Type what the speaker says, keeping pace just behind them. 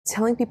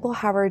Telling people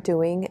how we're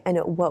doing and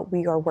what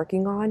we are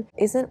working on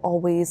isn't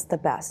always the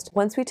best.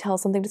 Once we tell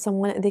something to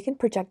someone, they can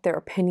project their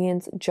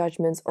opinions,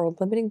 judgments, or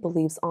limiting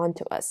beliefs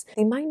onto us.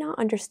 They might not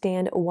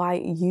understand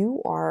why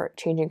you are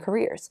changing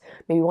careers,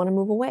 maybe want to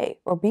move away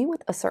or be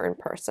with a certain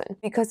person,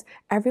 because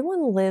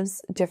everyone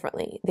lives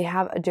differently. They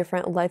have a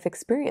different life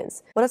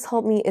experience. What has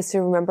helped me is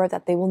to remember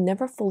that they will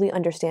never fully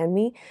understand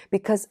me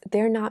because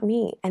they're not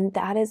me, and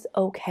that is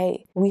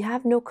okay. We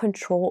have no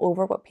control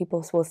over what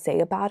people will say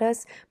about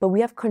us, but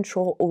we have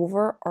control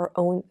over our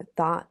own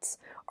thoughts,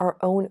 our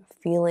own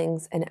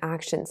feelings and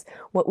actions.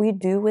 What we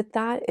do with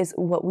that is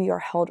what we are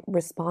held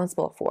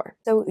responsible for.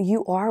 So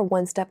you are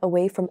one step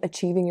away from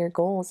achieving your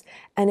goals,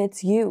 and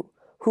it's you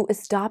who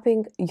is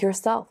stopping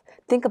yourself.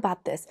 Think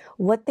about this.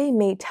 What they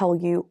may tell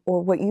you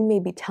or what you may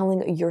be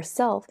telling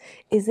yourself,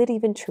 is it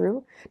even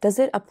true? Does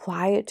it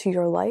apply to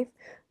your life?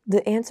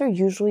 The answer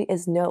usually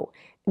is no.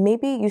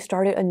 Maybe you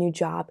started a new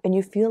job and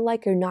you feel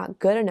like you're not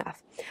good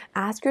enough.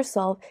 Ask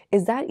yourself,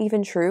 is that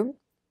even true?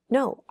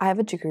 No, I have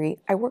a degree,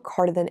 I work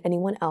harder than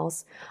anyone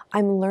else,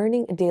 I'm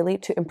learning daily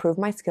to improve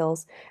my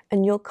skills,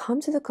 and you'll come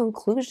to the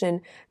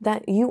conclusion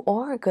that you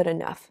are good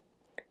enough.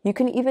 You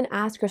can even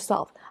ask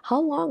yourself,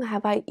 how long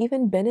have I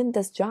even been in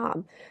this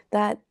job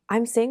that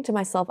I'm saying to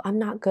myself, I'm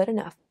not good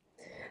enough?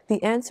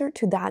 The answer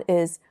to that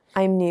is,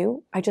 I'm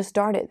new, I just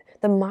started.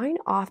 The mind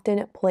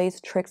often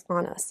plays tricks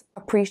on us.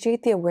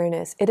 Appreciate the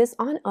awareness. It is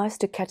on us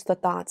to catch the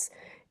thoughts,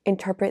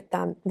 interpret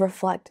them,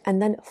 reflect,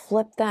 and then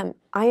flip them.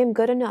 I am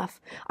good enough.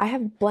 I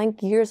have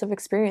blank years of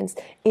experience.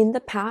 In the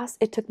past,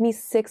 it took me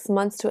 6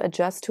 months to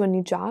adjust to a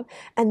new job,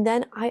 and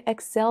then I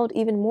excelled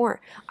even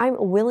more. I'm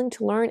willing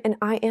to learn, and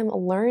I am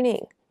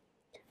learning.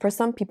 For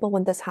some people,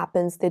 when this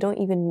happens, they don't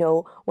even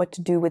know what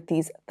to do with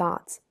these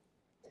thoughts.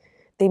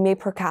 They may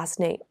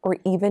procrastinate or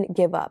even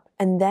give up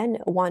and then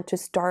want to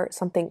start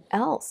something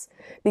else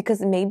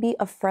because maybe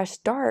a fresh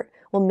start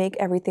will make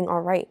everything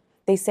all right.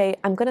 They say,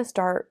 I'm going to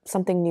start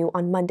something new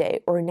on Monday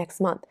or next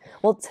month.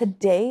 Well,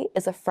 today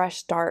is a fresh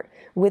start.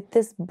 With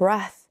this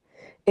breath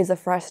is a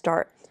fresh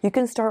start. You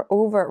can start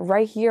over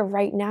right here,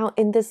 right now,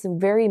 in this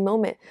very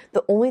moment.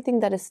 The only thing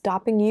that is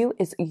stopping you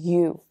is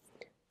you.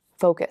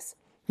 Focus.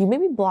 You may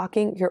be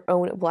blocking your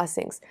own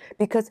blessings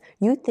because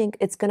you think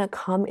it's going to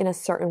come in a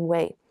certain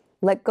way.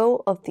 Let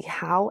go of the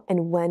how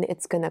and when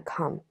it's gonna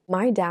come.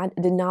 My dad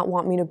did not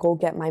want me to go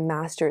get my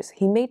master's.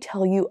 He may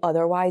tell you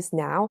otherwise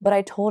now, but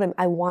I told him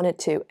I wanted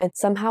to, and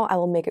somehow I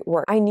will make it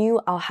work. I knew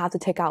I'll have to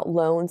take out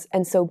loans,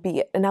 and so be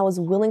it, and I was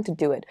willing to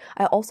do it.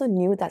 I also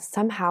knew that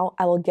somehow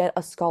I will get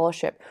a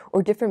scholarship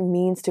or different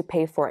means to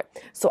pay for it.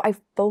 So I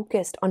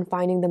focused on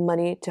finding the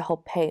money to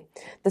help pay.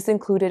 This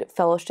included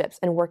fellowships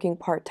and working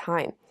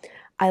part-time.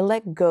 I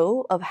let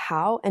go of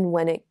how and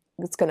when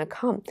it's going to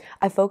come.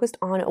 I focused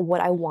on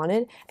what I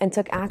wanted and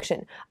took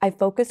action. I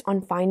focused on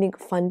finding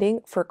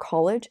funding for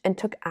college and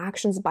took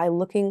actions by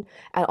looking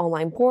at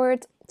online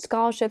boards,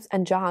 scholarships,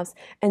 and jobs.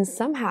 And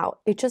somehow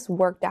it just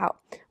worked out.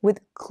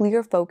 With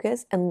clear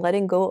focus and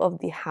letting go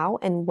of the how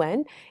and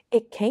when,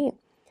 it came.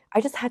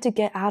 I just had to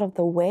get out of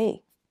the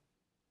way,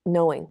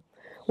 knowing.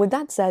 With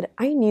that said,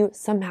 I knew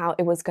somehow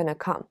it was going to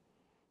come.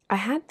 I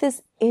had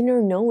this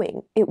inner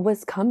knowing it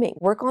was coming.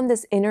 Work on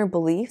this inner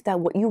belief that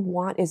what you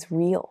want is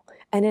real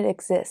and it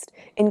exists.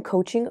 In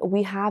coaching,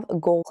 we have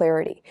goal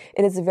clarity.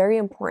 It is very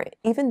important.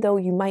 Even though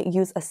you might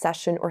use a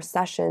session or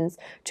sessions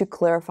to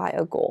clarify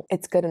a goal,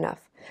 it's good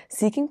enough.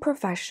 Seeking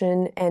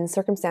perfection and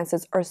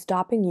circumstances are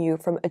stopping you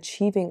from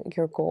achieving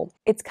your goal.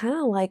 It's kind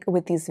of like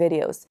with these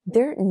videos.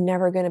 They're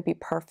never going to be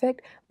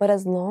perfect, but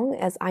as long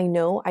as I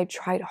know I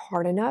tried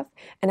hard enough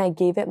and I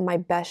gave it my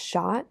best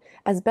shot,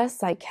 as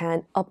best I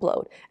can,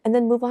 upload, and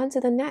then move on to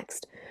the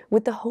next,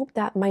 with the hope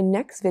that my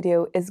next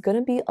video is going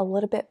to be a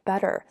little bit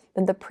better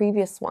than the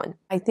previous one.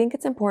 I think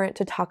it's important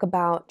to talk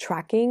about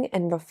tracking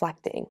and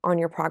reflecting on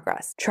your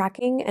progress.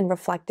 Tracking and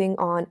reflecting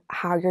on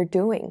how you're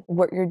doing,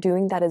 what you're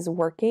doing that is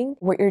working,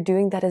 what you're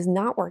doing that is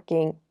not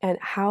working, and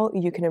how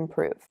you can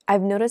improve.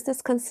 I've noticed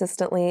this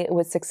consistently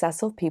with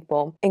successful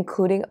people,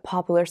 including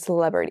popular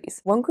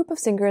celebrities. One group of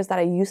singers that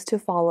I used to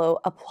follow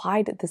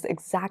applied this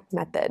exact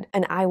method,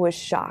 and I was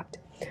shocked.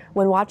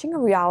 When watching a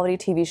reality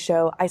TV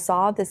show, I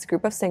saw this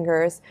group of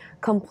singers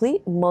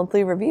complete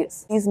monthly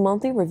reviews. These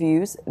monthly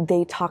reviews,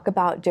 they talk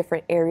about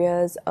different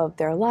areas of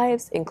their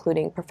lives,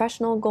 including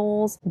professional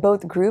goals,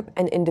 both group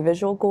and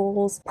individual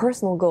goals,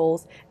 personal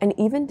goals, and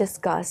even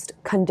discussed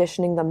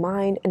conditioning the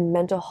mind and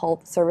mental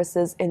health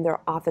services in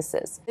their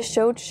offices. This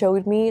show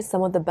showed me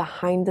some of the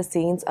behind the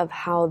scenes of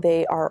how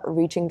they are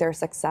reaching their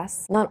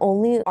success. Not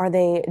only are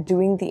they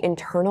doing the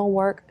internal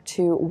work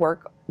to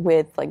work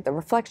with like the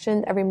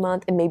reflection every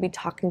month and maybe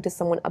talking to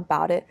someone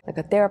about it, like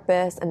a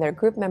therapist and their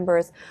group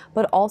members,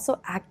 but also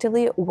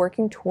actively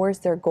working towards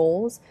their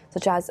goals,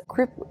 such as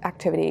group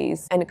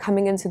activities and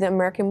coming into the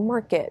American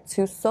market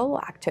to solo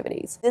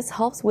activities. This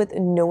helps with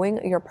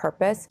knowing your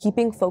purpose,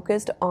 keeping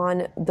focused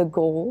on the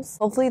goals.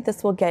 Hopefully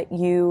this will get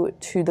you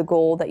to the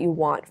goal that you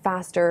want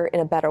faster in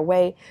a better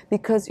way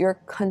because you're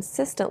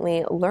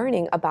consistently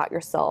learning about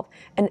yourself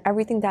and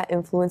everything that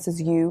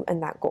influences you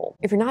and that goal.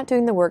 If you're not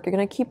doing the work, you're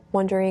going to keep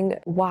wondering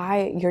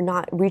why you're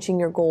not reaching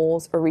your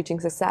goals or reaching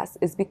success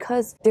is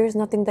because there's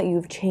nothing that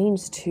you've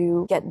changed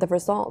to get the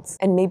results.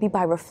 And maybe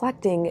by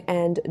reflecting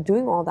and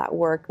doing all that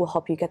work will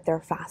help you get there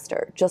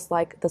faster, just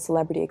like the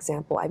celebrity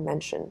example I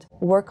mentioned.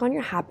 Work on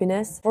your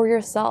happiness for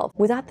yourself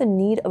without the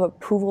need of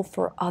approval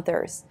for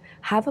others.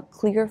 Have a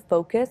clear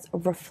focus,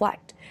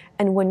 reflect,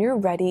 and when you're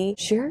ready,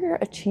 share your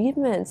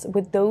achievements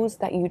with those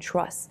that you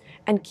trust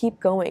and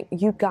keep going.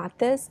 You got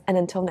this, and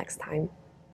until next time.